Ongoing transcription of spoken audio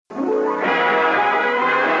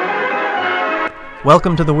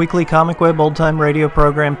Welcome to the weekly Comic Web Old Time Radio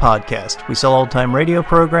Program podcast. We sell old time radio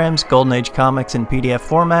programs, Golden Age comics in PDF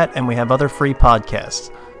format, and we have other free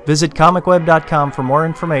podcasts. Visit comicweb.com for more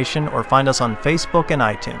information or find us on Facebook and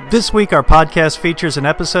iTunes. This week our podcast features an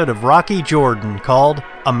episode of Rocky Jordan called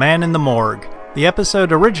A Man in the Morgue. The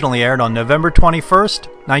episode originally aired on November 21st,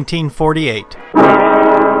 1948.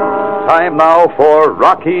 Time now for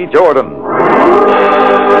Rocky Jordan.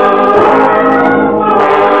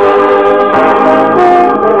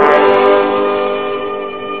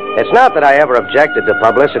 It's not that I ever objected to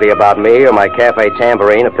publicity about me or my Cafe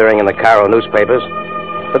Tambourine appearing in the Cairo newspapers,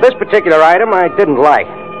 but this particular item I didn't like.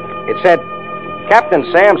 It said, Captain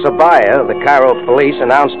Sam Sabaya of the Cairo police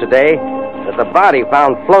announced today that the body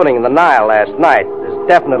found floating in the Nile last night has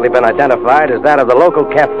definitely been identified as that of the local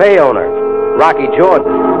cafe owner, Rocky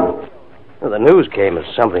Jordan. Well, the news came as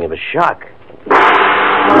something of a shock.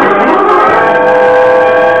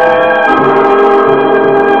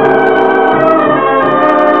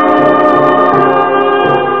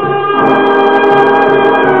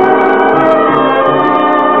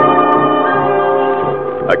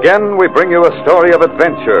 Again, we bring you a story of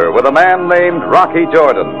adventure with a man named Rocky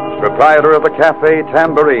Jordan, proprietor of the Cafe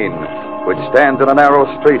Tambourine, which stands in a narrow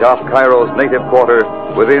street off Cairo's native quarter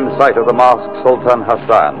within sight of the mosque Sultan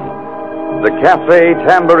Hassan. The Cafe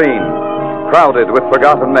Tambourine, crowded with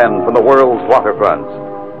forgotten men from the world's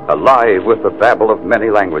waterfronts, alive with the babble of many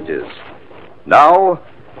languages. Now,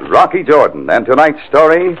 Rocky Jordan, and tonight's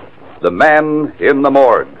story, The Man in the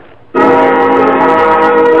Morgue.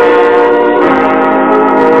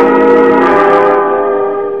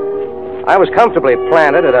 I was comfortably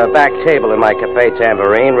planted at a back table in my Cafe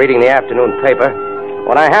Tambourine, reading the afternoon paper,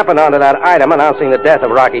 when I happened onto that item announcing the death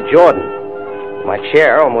of Rocky Jordan. My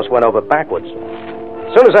chair almost went over backwards.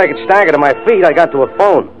 As soon as I could stagger to my feet, I got to a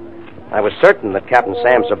phone. I was certain that Captain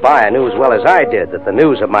Sam Sabaya knew as well as I did that the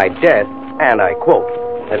news of my death, and I quote,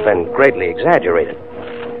 had been greatly exaggerated.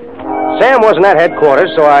 Sam wasn't at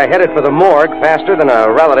headquarters, so I headed for the morgue faster than a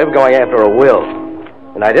relative going after a will.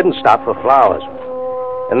 And I didn't stop for flowers.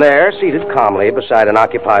 And there, seated calmly beside an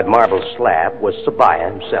occupied marble slab, was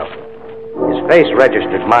Sabaya himself. His face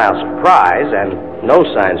registered mild surprise and no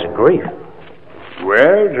signs of grief.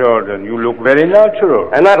 Well, Jordan, you look very natural.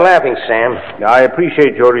 I'm not laughing, Sam. I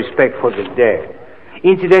appreciate your respect for the dead.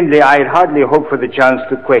 Incidentally, I had hardly hoped for the chance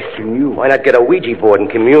to question you. Why not get a Ouija board and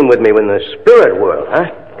commune with me in the spirit world, huh?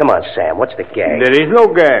 Come on, Sam, what's the gag? There is no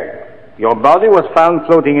gag. Your body was found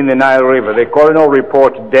floating in the Nile River. The coroner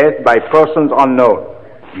reports death by persons unknown.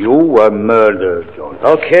 You were murdered, Jordan.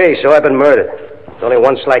 Okay, so I've been murdered. There's only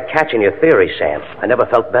one slight catch in your theory, Sam. I never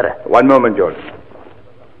felt better. One moment, Jordan.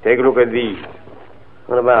 Take a look at these.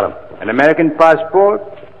 What about them? An American passport,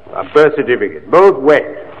 a birth certificate, both wet.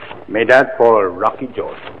 Made out for Rocky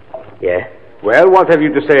Jordan. Yeah? Well, what have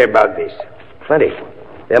you to say about this? Plenty.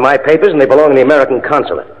 They're my papers and they belong in the American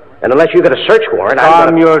consulate. And unless you get a search warrant,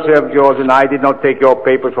 Calm yourself, Jordan. I did not take your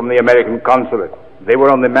papers from the American consulate. They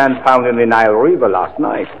were on the man found in the Nile River last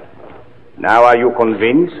night. Now are you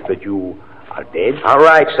convinced that you are dead? All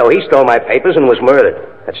right, so he stole my papers and was murdered.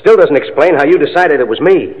 That still doesn't explain how you decided it was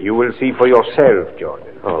me. You will see for yourself,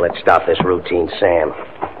 Jordan. Oh, let's stop this routine, Sam.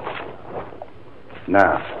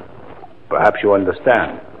 Now, perhaps you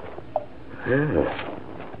understand.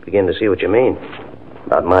 Begin to see what you mean.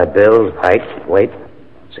 About my build, height, weight,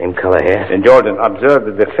 same color hair. Then, Jordan, observe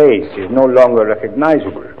that the face is no longer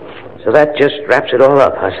recognizable. So that just wraps it all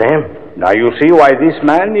up, huh, Sam? Now you see why this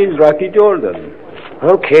man is Rocky Jordan.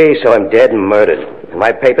 Okay, so I'm dead and murdered.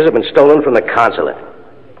 My papers have been stolen from the consulate.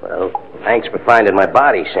 Well, thanks for finding my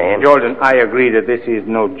body, Sam. Jordan, I agree that this is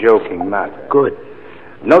no joking matter. Good.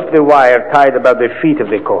 Note the wire tied about the feet of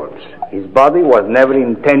the corpse. His body was never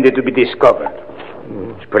intended to be discovered.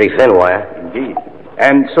 It's pretty thin wire. Indeed.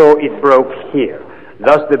 And so it broke here.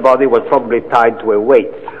 Thus the body was probably tied to a weight.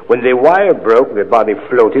 When the wire broke, the body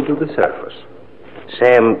floated to the surface.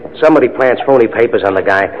 Sam, somebody plants phony papers on the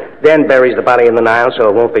guy, then buries the body in the Nile so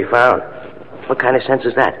it won't be found. What kind of sense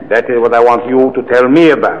is that? That is what I want you to tell me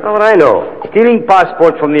about. Oh, what I know. Stealing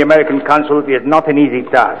passports from the American consulate is not an easy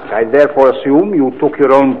task. I therefore assume you took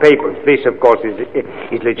your own papers. This, of course,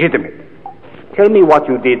 is legitimate. Tell me what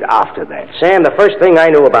you did after that. Sam, the first thing I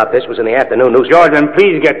knew about this was in the afternoon newspaper. Jordan,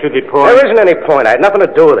 please get to the point. There isn't any point. I had nothing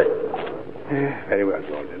to do with it. Very well,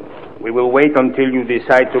 Jordan. We will wait until you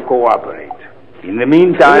decide to cooperate. In the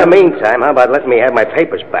meantime, how about letting me have my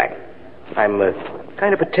papers back? I'm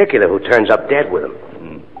kind of particular who turns up dead with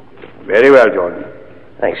them. Very well, Jordan.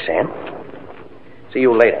 Thanks, Sam. See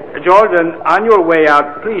you later. Jordan, on your way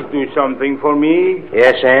out, please do something for me.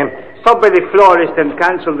 Yes, Sam? Stop by the florist and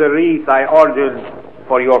cancel the wreath I ordered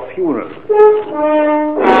for your funeral.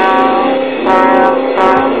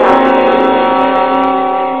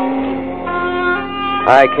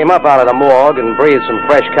 I came up out of the morgue and breathed some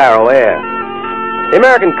fresh Cairo air. The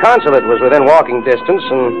American consulate was within walking distance,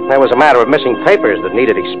 and there was a matter of missing papers that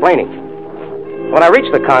needed explaining. When I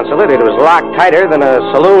reached the consulate, it was locked tighter than a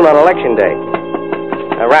saloon on election day.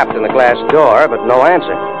 I rapped on the glass door, but no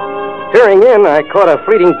answer. Peering in, I caught a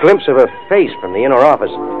fleeting glimpse of a face from the inner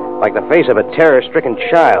office, like the face of a terror-stricken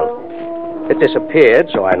child. It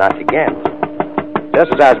disappeared, so I knocked again.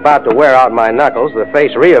 Just as I was about to wear out my knuckles, the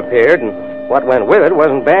face reappeared, and what went with it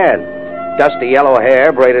wasn't bad. Dusty yellow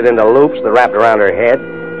hair braided into loops that wrapped around her head.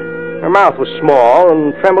 Her mouth was small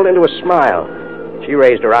and trembled into a smile. She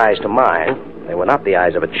raised her eyes to mine. They were not the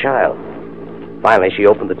eyes of a child. Finally, she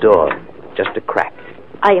opened the door, just a crack.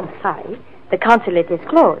 I am sorry. The consulate is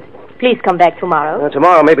closed. Please come back tomorrow.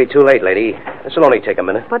 Tomorrow may be too late, lady. This will only take a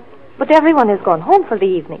minute. But everyone has gone home for the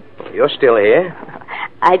evening. You're still here?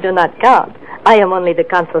 I do not count. I am only the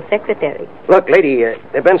consul secretary. Look, lady, there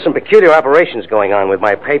have been some peculiar operations going on with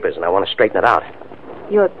my papers, and I want to straighten it out.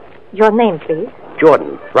 Your name, please?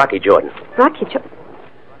 Jordan. Rocky Jordan. Rocky Jordan.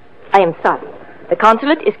 I am sorry. The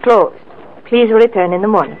consulate is closed. Please return in the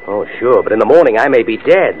morning. Oh, sure, but in the morning I may be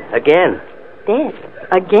dead. Again. Dead?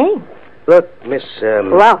 Again? Look, Miss,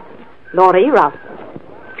 Ralph. Laurie Ralph.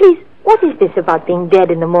 Please, what is this about being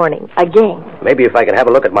dead in the morning? Again? Maybe if I can have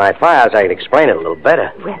a look at my files, I can explain it a little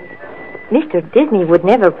better. Well, Mr. Disney would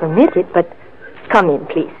never permit it, but come in,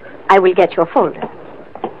 please. I will get your folder.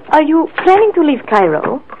 Are you planning to leave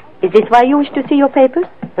Cairo? Is this why you wish to see your papers?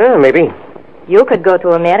 Maybe. You could go to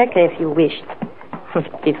America if you wished.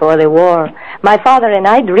 Before the war, my father and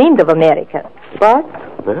I dreamed of America. But?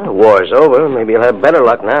 Well, the war's over. Maybe you'll have better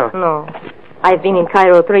luck now. No. I've been in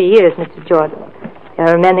Cairo 3 years, Mr. Jordan. There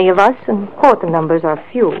are many of us, and quota numbers are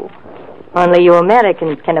few. Only you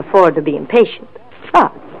Americans can afford to be impatient.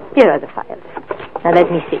 Here are the files. Now,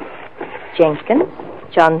 let me see. Jenkins,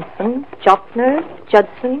 Johnson, Jochner,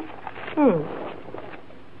 Judson.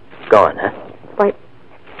 Gone, huh? Why,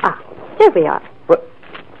 there we are. What?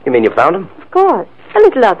 You mean you found him? Of course. A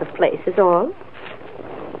little out of place is all.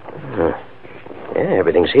 Yeah,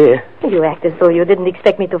 everything's here. You act as though you didn't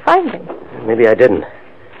expect me to find them. Maybe I didn't.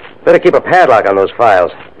 Better keep a padlock on those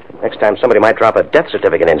files. Next time somebody might drop a death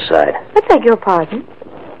certificate inside. I beg your pardon.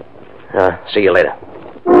 See you later.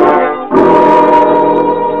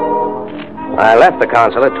 I left the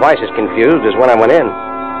consulate twice as confused as when I went in.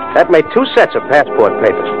 That made 2 sets of passport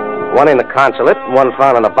papers. One in the consulate, and one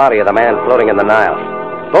found on the body of the man floating in the Nile.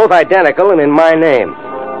 Both identical and in my name.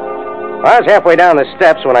 I was halfway down the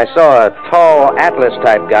steps when I saw a tall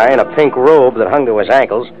Atlas-type guy in a pink robe that hung to his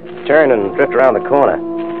ankles turn and drift around the corner.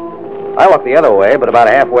 I walked the other way, but about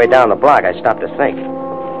halfway down the block, I stopped to think.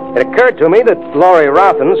 It occurred to me that Laurie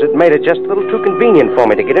Rothens had made it just a little too convenient for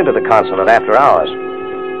me to get into the consulate after hours.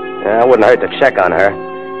 It wouldn't hurt to check on her.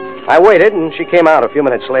 I waited, and she came out a few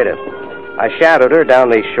minutes later. I shadowed her down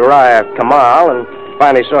the Sharia Kamal and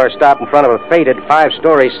finally saw her stop in front of a faded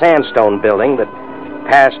 5-story sandstone building that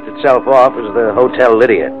passed itself off as the Hotel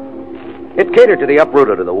Lydia. It catered to the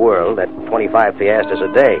uprooted of the world at 25 piastres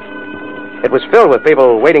a day. It was filled with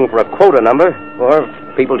people waiting for a quota number or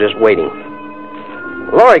people just waiting.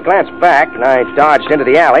 Laurie glanced back, and I dodged into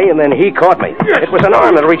the alley, and then he caught me. It was an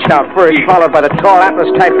arm that reached out first, followed by the tall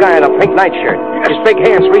Atlas-type guy in a pink nightshirt. His big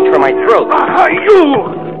hands reached for my throat.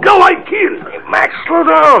 You! Go, I kill! Max, slow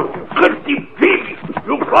down. Dirty pig!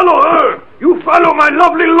 You follow her! You follow my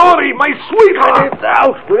lovely Laurie, my sweetheart! Get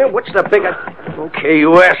out. What's the bigger... Okay,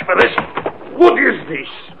 you asked for this. What is this?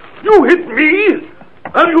 You hit me?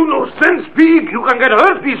 Have you no sense, pig? You can get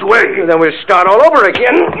hurt this way. Then we'll start all over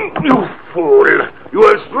again. You fool! You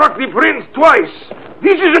have struck the prince twice.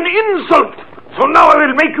 This is an insult. So now I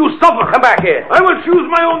will make you suffer. Come back here. I will choose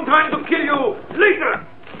my own time to kill you. Later.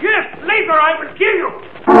 Yes, later I will kill you.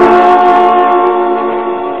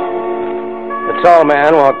 The tall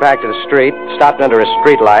man walked back to the street, stopped under a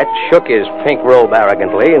streetlight, shook his pink robe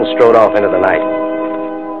arrogantly, and strode off into the night.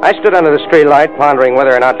 I stood under the streetlight, pondering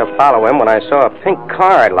whether or not to follow him when I saw a pink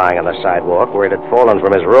card lying on the sidewalk where it had fallen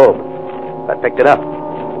from his robe. I picked it up.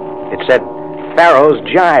 It said, Pharaoh's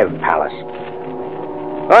Jive Palace.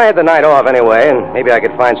 Well, I had the night off anyway, and maybe I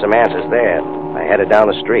could find some answers there. I headed down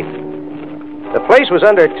the street. The place was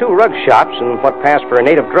under 2 rug shops and what passed for a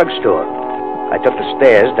native drugstore. I took the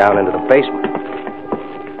stairs down into the basement.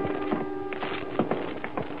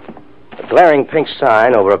 A glaring pink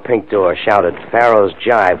sign over a pink door shouted, Pharaoh's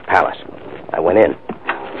Jive Palace. I went in.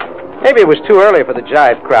 Maybe it was too early for the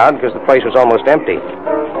jive crowd because the place was almost empty.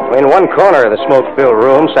 In one corner of the smoke-filled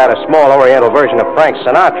room sat a small oriental version of Frank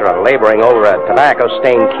Sinatra, laboring over a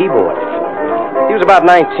tobacco-stained keyboard. He was about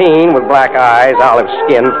 19, with black eyes, olive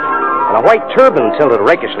skin, and a white turban tilted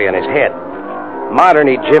rakishly on his head.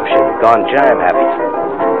 Modern Egyptian, gone jive-happy.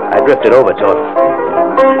 I drifted over to him.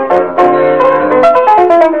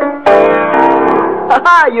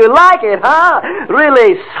 You like it, huh?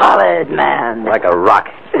 Really solid, man. Like a rock.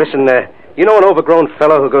 Listen, you know an overgrown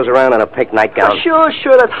fellow who goes around in a pink nightgown? Sure.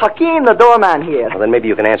 That's Hakeem, the doorman here. Well, then maybe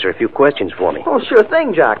you can answer a few questions for me. Oh, sure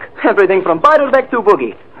thing, Jack. Everything from Beiderbecke to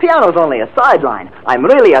Boogie. Piano's only a sideline. I'm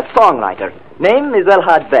really a songwriter. Name is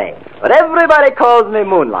Elhad Bey. But everybody calls me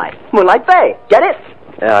Moonlight. Moonlight Bey. Get it?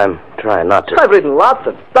 Yeah, I'm trying not to. I've written lots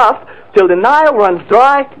of stuff. Till the Nile runs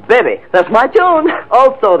dry, baby. That's my tune.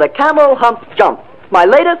 Also, the Camel Humps Jump. My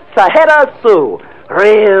latest, Sahara Sue.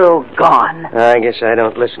 Real gone. I guess I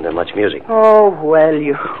don't listen to much music. Oh, well,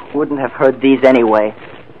 you wouldn't have heard these anyway.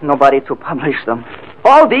 Nobody to publish them.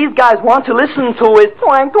 All these guys want to listen to is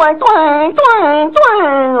twang, twang, twang, twang,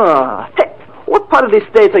 twang. Hey, what part of the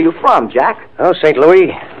States are you from, Jack? Oh, St. Louis.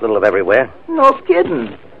 A little of everywhere. No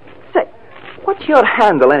kidding. Say, what's your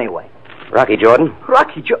handle anyway? Rocky Jordan.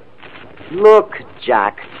 Rocky Jordan. Look,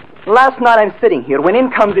 Jack. Last night I'm sitting here when in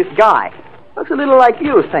comes this guy. Looks a little like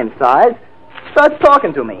you, same size. Starts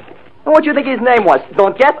talking to me. And what do you think his name was?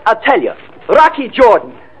 Don't guess? I'll tell you. Rocky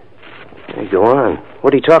Jordan. Hey, go on.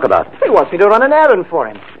 What did he talk about? He wants me to run an errand for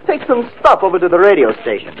him. Take some stuff over to the radio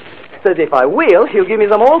station. Says if I will, he'll give me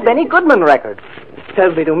some old Benny Goodman records.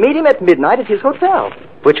 Tells me to meet him at midnight at his hotel.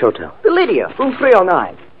 Which hotel? The Lydia, room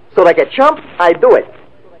 309. So like a chump, I do it.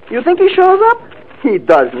 You think he shows up? He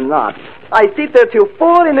does not. I sit there till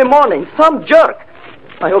 4 in the morning. Some jerk.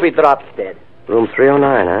 I hope he drops dead. Room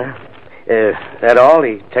 309, huh? That all?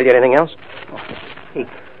 He tell you anything else?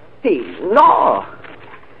 No.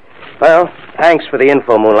 Well, thanks for the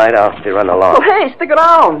info, Moonlight. I'll be running along. Oh, hey, stick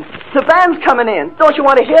around. The band's coming in. Don't you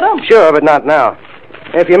want to hit them? Sure, but not now.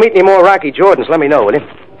 If you meet any more Rocky Jordans, let me know, will you?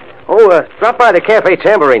 Oh, drop by the Cafe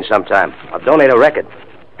Tambourine sometime. I'll donate a record.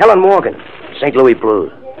 Helen Morgan, St. Louis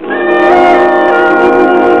Blues.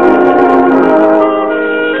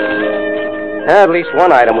 At least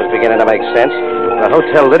one item was beginning to make sense. The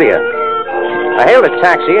Hotel Lydia. I hailed a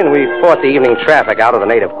taxi, and we fought the evening traffic out of the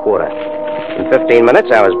native quarter. In 15 minutes,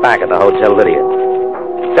 I was back at the Hotel Lydia.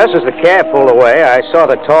 Just as the cab pulled away, I saw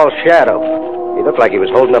the tall shadow. He looked like he was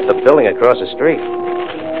holding up the building across the street.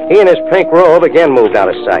 He and his pink robe again moved out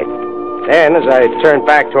of sight. Then, as I turned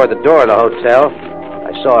back toward the door of the hotel,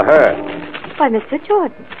 I saw her. Why, Mr.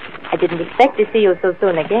 Jordan, I didn't expect to see you so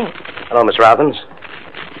soon again. Hello, Miss Robbins.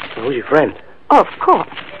 Who's your friend? Of course.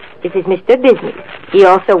 This is Mr. Disney. He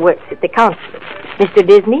also works at the consulate. Mr.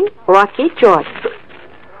 Disney, Rocky Jordan.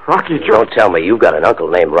 Rocky Jordan? Don't tell me you've got an uncle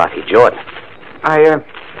named Rocky Jordan. I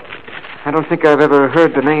don't think I've ever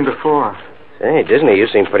heard the name before. Say, Disney, you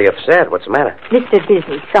seem pretty upset. What's the matter? Mr.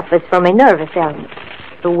 Disney suffers from a nervous ailment.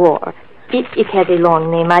 The war. It has a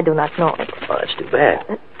long name. I do not know it. Oh, that's too bad.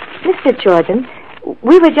 Mr. Jordan,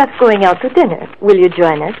 we were just going out to dinner. Will you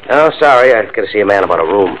join us? Oh, sorry. I've got to see a man about a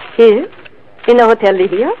room. Here? In the Hotel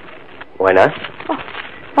Lydia? Why not? Oh,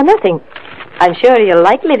 for nothing. I'm sure you'll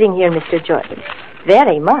like living here, Mr. Jordan.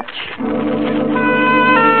 Very much.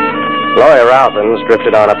 Gloria Robbins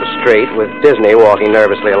drifted on up the street with Disney walking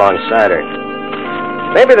nervously alongside her.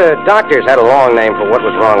 Maybe the doctors had a long name for what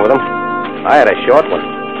was wrong with him. I had a short one.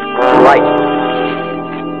 Light.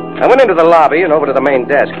 I went into the lobby and over to the main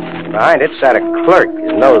desk. Behind it sat a clerk,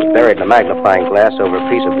 his nose buried in a magnifying glass over a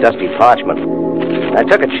piece of dusty parchment. I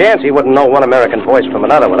took a chance he wouldn't know one American voice from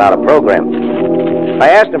another without a program. I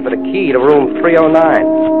asked him for the key to room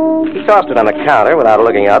 309. He tossed it on the counter without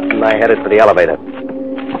looking up, and I headed for the elevator.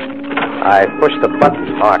 I pushed the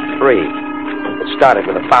button marked 3. It started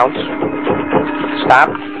with a bounce.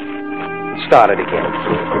 Stopped. Started again.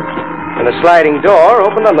 And a sliding door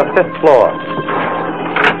opened on the 5th floor.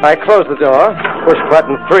 I closed the door, pushed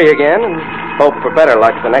button 3 again, and hoped for better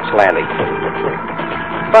luck the next landing.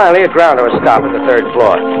 Finally, it ground to a stop at the 3rd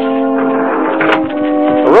floor.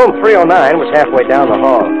 The room 309 was halfway down the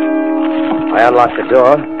hall. I unlocked the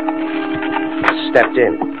door, stepped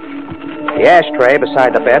in. The ashtray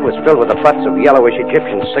beside the bed was filled with the butts of yellowish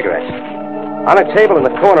Egyptian cigarettes. On a table in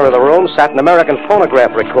the corner of the room sat an American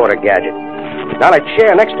phonograph recorder gadget. On a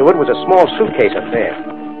chair next to it was a small suitcase affair.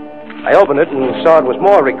 I opened it and saw it was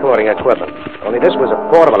more recording equipment, only this was a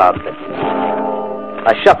portable outfit.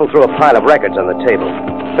 I shuffled through a pile of records on the table.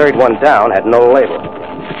 The 3rd one down had no label.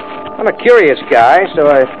 I'm a curious guy, so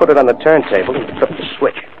I put it on the turntable and flipped the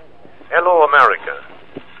switch. Hello, America.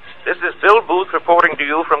 This is Bill Booth reporting to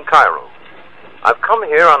you from Cairo. I've come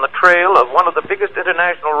here on the trail of one of the biggest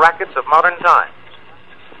international rackets of modern times.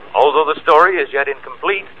 Although the story is yet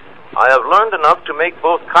incomplete, I have learned enough to make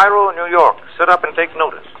both Cairo and New York sit up and take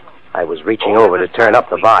notice. I was reaching over to turn up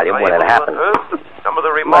the volume when it happened. Some of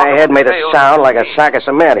the My head made a sound like a sack of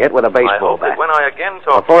cement hit with a baseball bat. When I again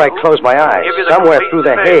talk Before I closed my eyes, somewhere through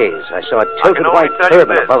the haze, I saw a tilted white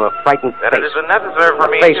turban above a frightened face. It isn't necessary for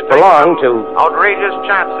me the face to belonged to outrageous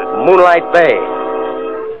chances. Moonlight Bay.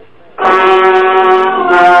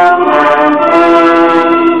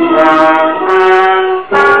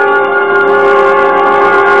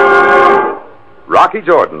 Rocky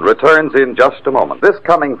Jordan returns in just a moment. This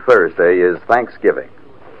coming Thursday is Thanksgiving.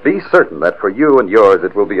 Be certain that for you and yours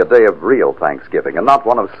it will be a day of real Thanksgiving and not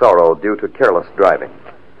one of sorrow due to careless driving.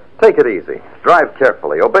 Take it easy. Drive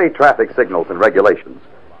carefully. Obey traffic signals and regulations.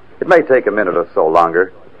 It may take a minute or so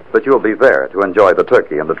longer, but you'll be there to enjoy the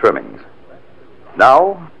turkey and the trimmings.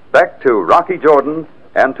 Now, back to Rocky Jordan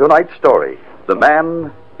and tonight's story, The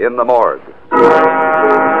Man in the Morgue.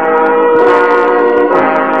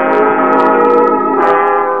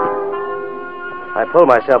 I pulled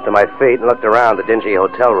myself to my feet and looked around the dingy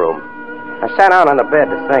hotel room. I sat down on the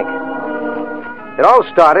bed to think. It all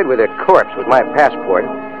started with a corpse with my passport,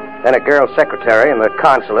 then a girl secretary in the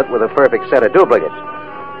consulate with a perfect set of duplicates.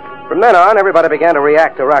 From then on, everybody began to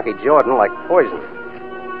react to Rocky Jordan like poison.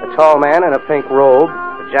 A tall man in a pink robe,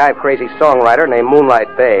 a jive-crazy songwriter named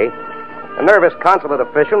Moonlight Bay, a nervous consulate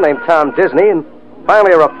official named Tom Disney, and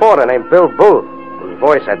finally a reporter named Bill Booth, whose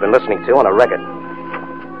voice I'd been listening to on a record.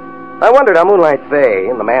 I wondered how Moonlight Bay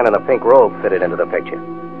and the man in the pink robe fitted into the picture.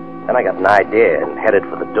 Then I got an idea and headed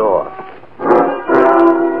for the door.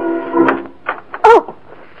 Oh!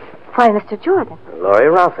 Why, Mr. Jordan. Laurie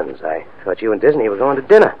Ralphins. I thought you and Disney were going to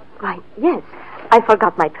dinner. Right, yes. I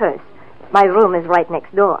forgot my purse. My room is right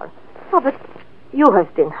next door. Oh, but you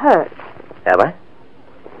have been hurt. Have I?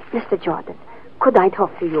 Mr. Jordan, could I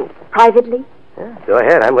talk to you privately? Yeah, go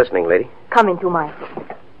ahead. I'm listening, lady. Come into my room.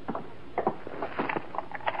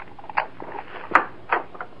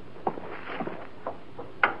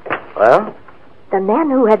 Well? The man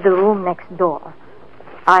who had the room next door.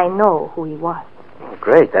 I know who he was. Oh,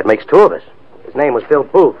 great. That makes two of us. His name was Bill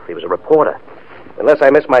Booth. He was a reporter. Unless I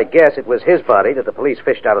missed my guess, it was his body that the police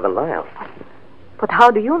fished out of the Nile. But how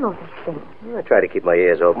do you know these things? I try to keep my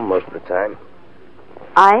ears open most of the time.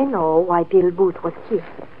 I know why Bill Booth was killed.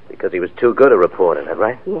 Because he was too good a reporter, is that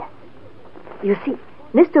right? Yes. You see,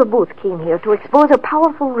 Mr. Booth came here to expose a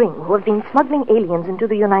powerful ring who have been smuggling aliens into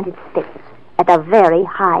the United States at a very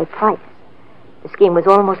high price. The scheme was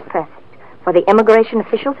almost perfect, for the immigration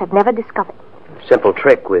officials had never discovered it. Simple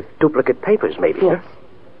trick with duplicate papers, maybe, yes. Huh?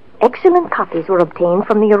 Excellent copies were obtained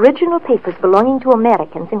from the original papers belonging to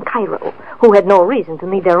Americans in Cairo, who had no reason to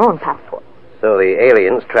need their own passports. So the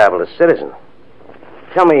aliens traveled as citizens.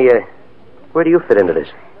 Tell me, where do you fit into this?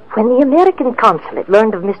 When the American consulate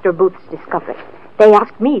learned of Mr. Booth's discovery, they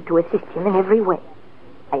asked me to assist him in every way.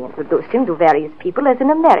 I introduced him to various people as an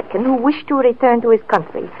American who wished to return to his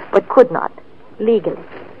country, but could not, legally.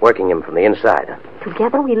 Working him from the inside, huh?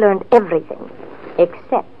 Together we learned everything,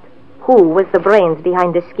 except who was the brains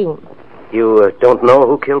behind the scheme. You don't know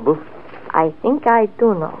who killed Booth? I think I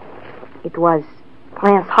do know. It was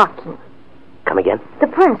Prince Hakim. Come again? The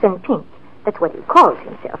prince in pink. That's what he calls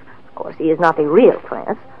himself. Of course, he is not a real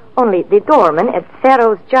prince, only the doorman at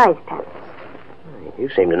Pharaoh's Jive Palace. You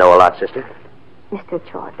seem to know a lot, sister. Mr.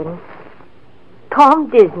 Jordan, Tom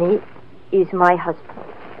Disney is my husband.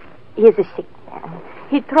 He is a sick man.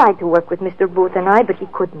 He tried to work with Mr. Booth and I, but he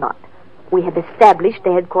could not. We had established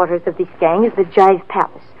the headquarters of this gang as the Jive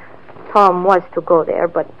Palace. Tom was to go there,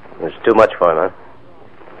 but... It was too much for him,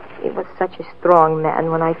 huh? He was such a strong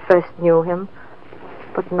man when I first knew him.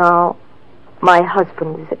 But now, my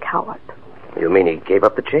husband is a coward. You mean he gave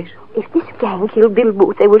up the chase? If this gang killed Bill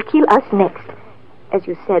Booth, they will kill us next. As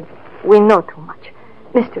you said, we know too much.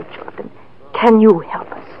 Mr. Jordan, can you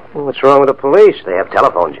help us? Well, what's wrong with the police? They have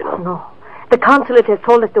telephones, you know. No. The consulate has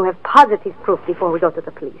told us to have positive proof before we go to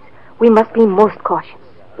the police. We must be most cautious.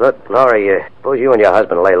 Look, Laurie, suppose you and your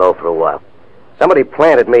husband lay low for a while. Somebody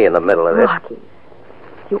planted me in the middle of this. Rocky,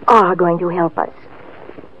 you are going to help us.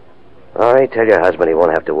 Laurie, tell your husband he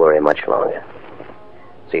won't have to worry much longer.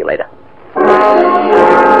 See you later.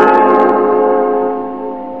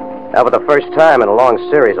 Now, for the first time in a long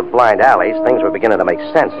series of blind alleys, things were beginning to make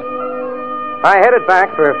sense. I headed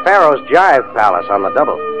back for Pharaoh's Jive Palace on the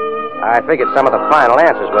double. I figured some of the final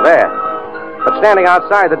answers were there. But standing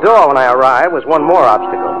outside the door when I arrived was one more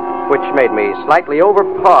obstacle, which made me slightly over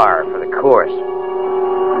par for the course.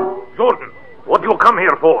 Jordan, what do you come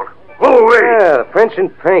here for? Go away! Yeah, the Prince in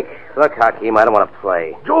Pink. Look, Hakim, I don't want to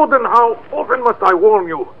play. Jordan, how often must I warn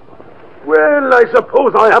you? Well, I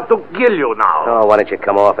suppose I have to kill you now. Oh, why don't you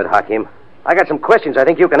come off it, Hakim? I got some questions I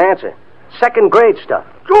think you can answer. Second-grade stuff.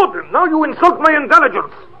 Jordan, now you insult my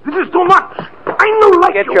intelligence. This is too much. I know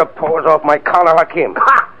like Get you. your paws off my collar, Hakim.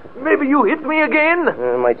 Ha! Maybe you hit me again?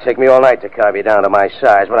 It might take me all night to carve you down to my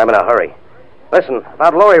size, but I'm in a hurry. Listen,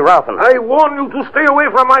 about Lori Ralphin. I warn you to stay away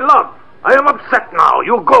from my love. I am upset now.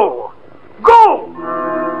 You go. Go!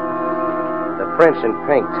 The prince in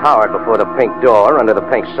pink towered before the pink door under the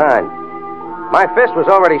pink sign. My fist was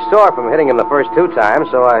already sore from hitting him the first 2 times,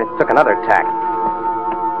 so I took another tack.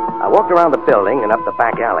 I walked around the building and up the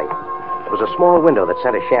back alley. There was a small window that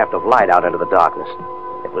sent a shaft of light out into the darkness.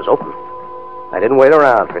 It was open. I didn't wait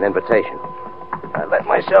around for an invitation. I let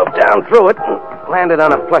myself down through it and landed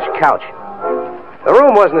on a plush couch. The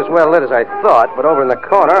room wasn't as well lit as I thought, but over in the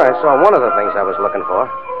corner I saw one of the things I was looking for.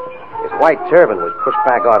 His white turban was pushed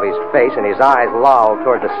back off his face, and his eyes lolled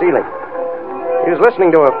toward the ceiling. He was listening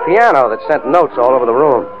to a piano that sent notes all over the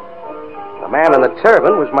room. The man in the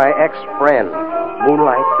turban was my ex-friend,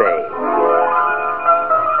 Moonlight Bay.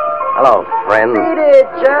 Hello, friend. Beat it,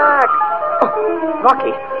 Jack. Oh,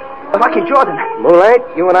 Rocky Jordan. Moonlight,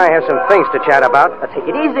 you and I have some things to chat about. Now, take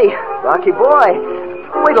it easy, Rocky boy.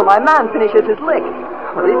 Wait till my man finishes his lick.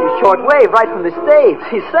 Well, this is shortwave right from the States.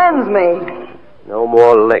 He sends me. No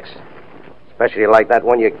more licks. Especially like that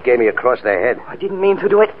one you gave me across the head. I didn't mean to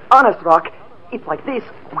do it. Honest, Rock. It's like this.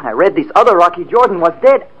 When I read this other Rocky Jordan was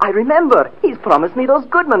dead, I remember. He's promised me those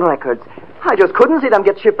Goodman records. I just couldn't see them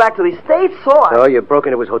get shipped back to the States, So you broke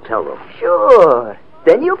into his hotel room? Sure.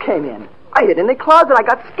 Then you came in. I hid in the closet. I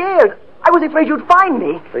got scared. I was afraid you'd find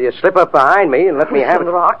me. So you slip up behind me and let me have it?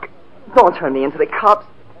 Rock, don't turn me into the cops.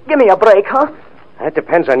 Give me a break, huh? That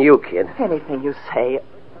depends on you, kid. Anything you say,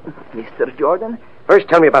 Mr. Jordan. First,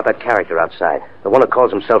 tell me about that character outside. The one who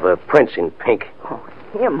calls himself a prince in pink. Oh,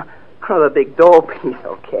 him? Oh, the big dope. He's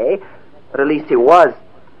okay. But at least he was,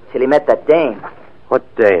 till he met that dame. What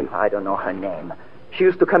dame? I don't know her name. She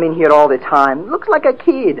used to come in here all the time. Looks like a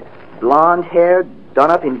kid. Blonde hair, done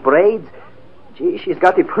up in braids. Gee, she's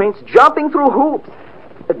got the prince jumping through hoops.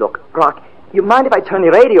 Look, Rock, you mind if I turn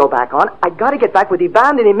the radio back on? I gotta get back with the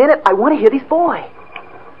band in a minute. I want to hear this boy.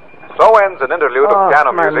 So ends an interlude of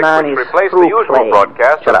piano music which replaced the usual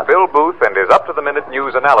broadcast of Bill Booth and his up-to-the-minute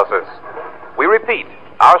news analysis. We repeat,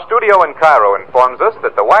 our studio in Cairo informs us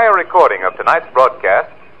that the wire recording of tonight's broadcast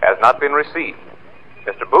has not been received.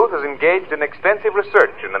 Mr. Booth is engaged in extensive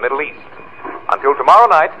research in the Middle East. Until tomorrow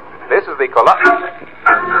night, this is the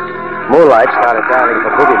Moonlight started dialing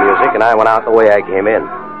for boogie music, and I went out the way I came in.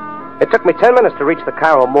 It took me 10 minutes to reach the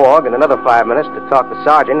Cairo morgue and another 5 minutes to talk the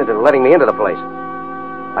sergeant into letting me into the place.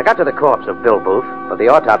 I got to the corpse of Bill Booth, but the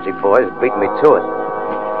autopsy boys beat me to it.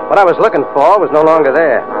 What I was looking for was no longer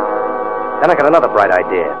there. Then I got another bright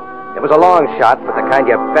idea. It was a long shot, but the kind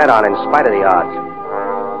you bet on in spite of the odds.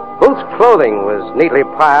 Booth's clothing was neatly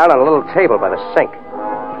piled on a little table by the sink.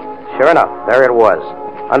 Sure enough, there it was,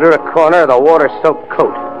 under a corner of the water-soaked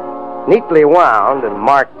coat, neatly wound and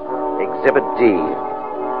marked Exhibit D.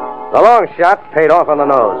 The long shot paid off on the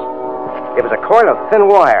nose. It was a coil of thin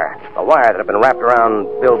wire, the wire that had been wrapped around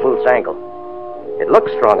Bill Booth's ankle. It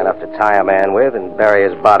looked strong enough to tie a man with and bury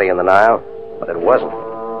his body in the Nile, but it wasn't.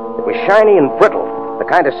 It was shiny and brittle, the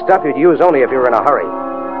kind of stuff you'd use only if you were in a hurry.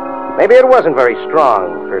 Maybe it wasn't very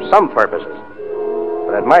strong for some purposes,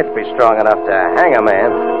 but it might be strong enough to hang a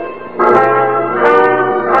man.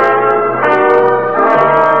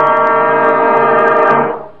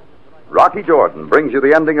 Rocky Jordan brings you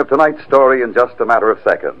the ending of tonight's story in just a matter of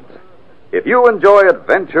seconds. If you enjoy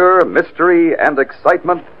adventure, mystery, and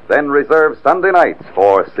excitement, then reserve Sunday nights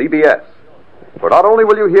for CBS. For not only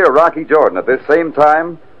will you hear Rocky Jordan at this same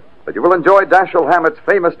time, but you will enjoy Dashiell Hammett's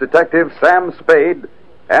famous detective Sam Spade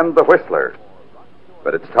and The Whistler.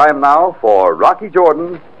 But it's time now for Rocky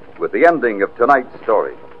Jordan with the ending of tonight's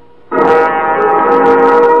story.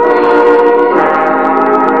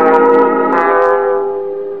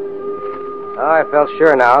 I felt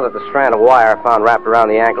sure now that the strand of wire found wrapped around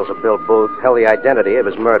the ankles of Bill Booth held the identity of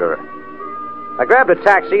his murderer. I grabbed a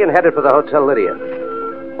taxi and headed for the Hotel Lydia.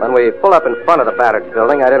 When we pulled up in front of the battered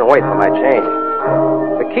building, I didn't wait for my change.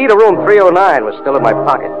 The key to room 309 was still in my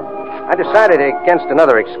pocket. I decided against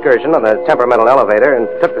another excursion on the temperamental elevator and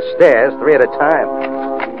took the stairs 3 at a time.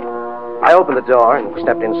 I opened the door and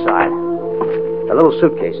stepped inside. The little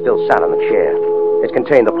suitcase still sat on the chair. It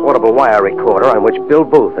contained the portable wire recorder on which Bill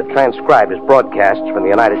Booth had transcribed his broadcasts from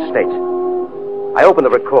the United States. I opened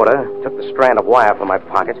the recorder, took the strand of wire from my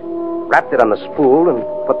pocket, wrapped it on the spool, and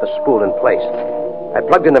put the spool in place. I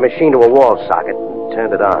plugged in the machine to a wall socket and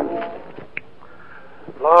turned it on.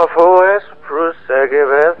 Lawful Esprus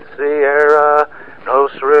Egiveth Sierra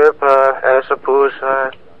Nos Ripa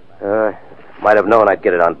Esapusa. Might have known I'd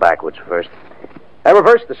get it on backwards first. I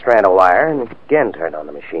reversed the strand of wire and again turned on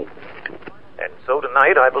the machine. And so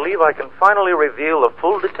tonight, I believe I can finally reveal the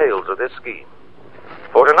full details of this scheme.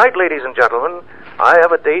 For tonight, ladies and gentlemen, I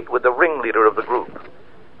have a date with the ringleader of the group.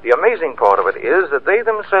 The amazing part of it is that they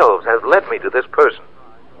themselves have led me to this person.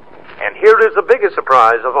 And here is the biggest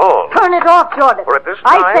surprise of all. Turn it off, Jordan. For at this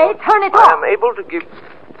time, I say turn it off. I am able to give...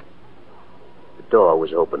 The door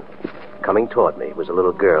was open. Coming toward me was a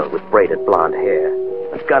little girl with braided blonde hair,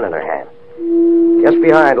 a gun in her hand. Just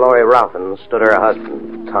behind Laurie Ralphin stood her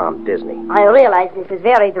husband, Tom Disney. I realize this is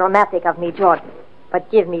very dramatic of me, Jordan, but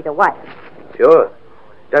give me the wire. Sure.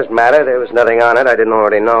 Doesn't matter. There was nothing on it I didn't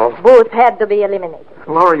already know. Booth had to be eliminated.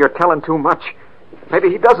 Laurie, you're telling too much. Maybe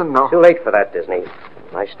he doesn't know. Too late for that, Disney.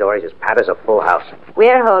 My story's as pat as a full house.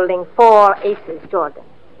 We're holding 4 aces, Jordan.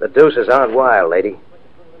 The deuces aren't wild, lady.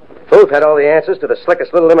 Booth had all the answers to the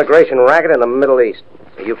slickest little immigration racket in the Middle East.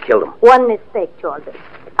 So you killed him. One mistake, Jordan.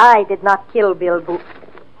 I did not kill Bill Booth.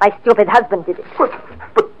 My stupid husband did it. But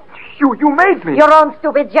you made me. Your own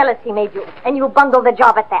stupid jealousy made you, and you bungled the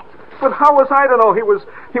job at that. But how was I to know he was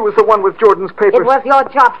the one with Jordan's papers? It was your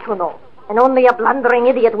job to know, and only a blundering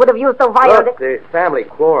idiot would have used the wire. Look, the family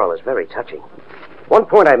quarrel is very touching. One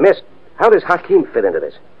point I missed. How does Hakim fit into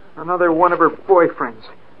this? Another one of her boyfriends.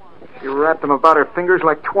 She wrapped them about her fingers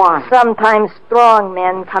like twine. Sometimes strong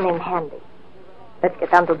men come in handy. Let's get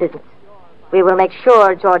down to business. We will make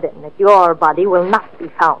sure, Jordan, that your body will not be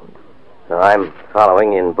found. So I'm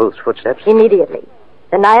following in Booth's footsteps? Immediately.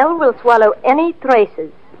 The Nile will swallow any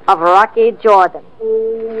traces of Rocky Jordan.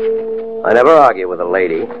 I never argue with a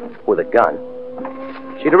lady with a gun.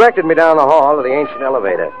 She directed me down the hall to the ancient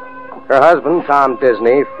elevator. Her husband, Tom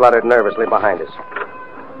Disney, fluttered nervously behind us.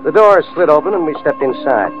 The door slid open and we stepped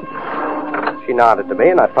inside. She nodded to me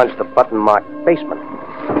and I punched the button marked basement.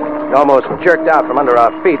 It almost jerked out from under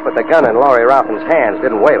our feet, but the gun in Laurie Ralphin's hands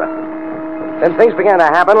didn't waver. Then things began to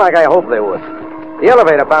happen like I hoped they would. The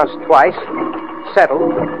elevator bounced twice,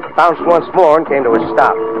 settled, bounced once more, and came to a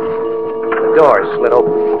stop. The door slid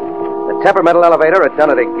open. The temperamental elevator had done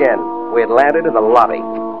it again. We had landed in the lobby.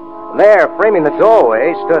 And there, framing the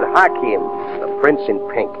doorway, stood Hakim, the prince in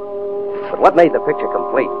pink. But what made the picture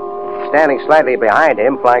complete, standing slightly behind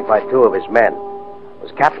him, flanked by 2 of his men,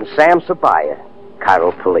 was Captain Sam Sabaya,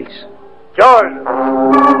 Cairo Police. Jordan!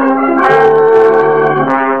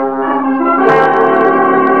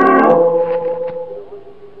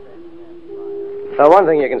 Well, one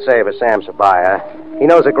thing you can say for Sam Sabaya, he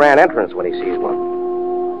knows a grand entrance when he sees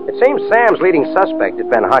one. It seems Sam's leading suspect had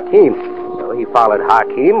been Hakim, so he followed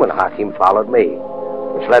Hakim when Hakim followed me,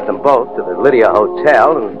 which led them both to the Lydia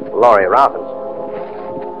Hotel and Laurie Ralphin's.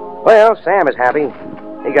 Well, Sam is happy.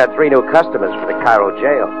 He got 3 new customers for the Cairo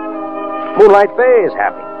jail. Moonlight Bay is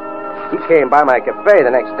happy. He came by my cafe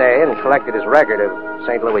the next day and collected his record of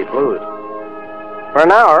St. Louis blues. For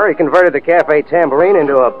an hour, he converted the Cafe Tambourine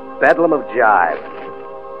into a bedlam of jive.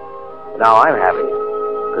 Now I'm happy,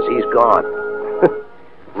 because he's gone.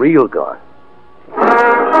 Real gone.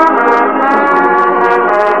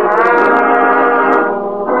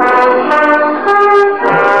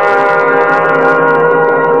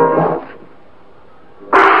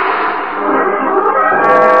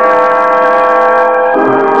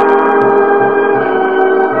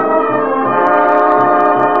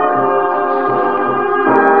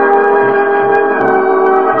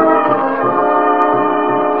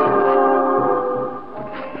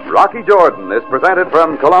 Rocky Jordan is presented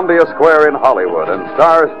from Columbia Square in Hollywood and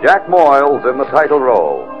stars Jack Moyles in the title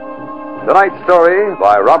role. Tonight's story,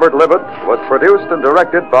 by Robert Libet, was produced and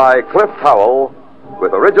directed by Cliff Howell,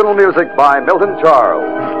 with original music by Milton Charles.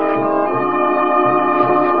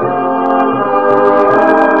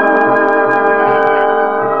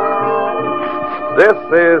 This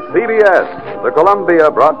is CBS, the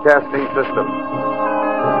Columbia Broadcasting System.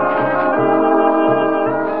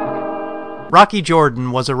 Rocky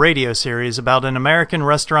Jordan was a radio series about an American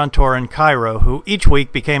restaurateur in Cairo who each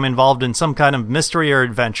week became involved in some kind of mystery or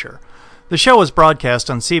adventure. The show was broadcast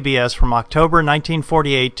on CBS from October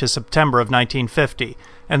 1948 to September of 1950,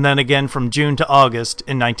 and then again from June to August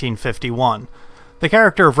in 1951. The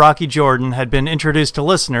character of Rocky Jordan had been introduced to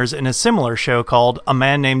listeners in a similar show called A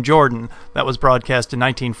Man Named Jordan that was broadcast in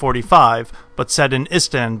 1945, but set in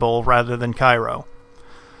Istanbul rather than Cairo.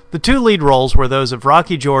 The 2 lead roles were those of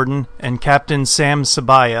Rocky Jordan and Captain Sam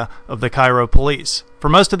Sabaya of the Cairo Police. For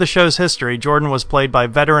most of the show's history, Jordan was played by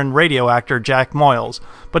veteran radio actor Jack Moyles,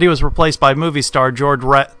 but he was replaced by movie star George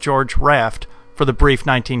Raft for the brief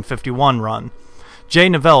 1951 run. Jay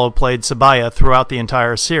Novello played Sabaya throughout the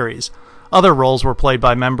entire series. Other roles were played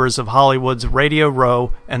by members of Hollywood's Radio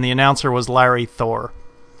Row, and the announcer was Larry Thor.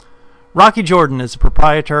 Rocky Jordan is the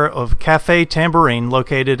proprietor of Cafe Tambourine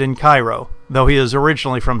located in Cairo, though he is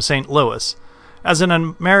originally from St. Louis. As an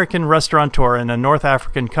American restaurateur in a North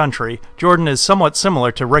African country, Jordan is somewhat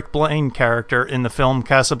similar to Rick Blaine character in the film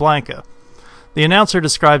Casablanca. The announcer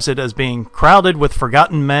describes it as being crowded with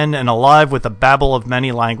forgotten men and alive with a babble of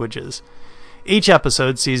many languages. Each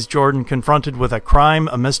episode sees Jordan confronted with a crime,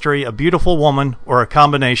 a mystery, a beautiful woman, or a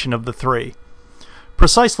combination of the three.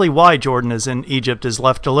 Precisely why Jordan is in Egypt is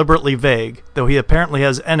left deliberately vague, though he apparently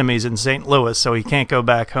has enemies in St. Louis, so he can't go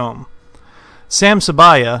back home. Sam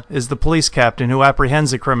Sabaya is the police captain who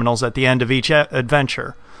apprehends the criminals at the end of each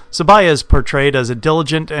adventure. Sabaya is portrayed as a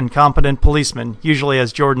diligent and competent policeman, usually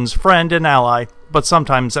as Jordan's friend and ally, but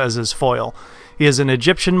sometimes as his foil. He is an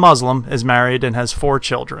Egyptian Muslim, is married, and has 4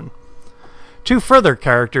 children. 2 further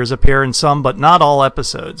characters appear in some but not all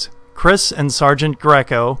episodes. Chris and Sergeant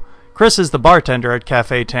Greco. Chris is the bartender at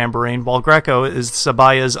Cafe Tambourine, while Greco is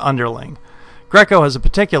Sabaya's underling. Greco has a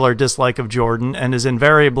particular dislike of Jordan and is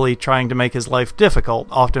invariably trying to make his life difficult,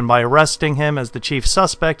 often by arresting him as the chief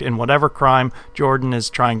suspect in whatever crime Jordan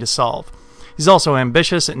is trying to solve. He's also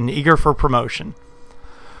ambitious and eager for promotion.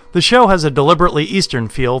 The show has a deliberately Eastern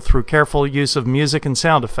feel through careful use of music and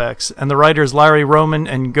sound effects, and the writers Larry Roman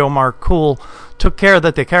and Gomar Kool took care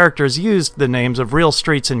that the characters used the names of real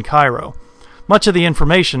streets in Cairo. Much of the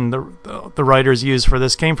information the writers used for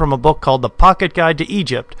this came from a book called The Pocket Guide to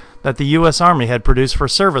Egypt that the U.S. Army had produced for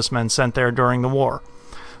servicemen sent there during the war.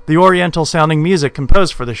 The Oriental-sounding music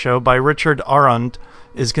composed for the show by Richard Arund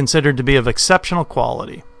is considered to be of exceptional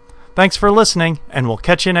quality. Thanks for listening, and we'll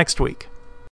catch you next week.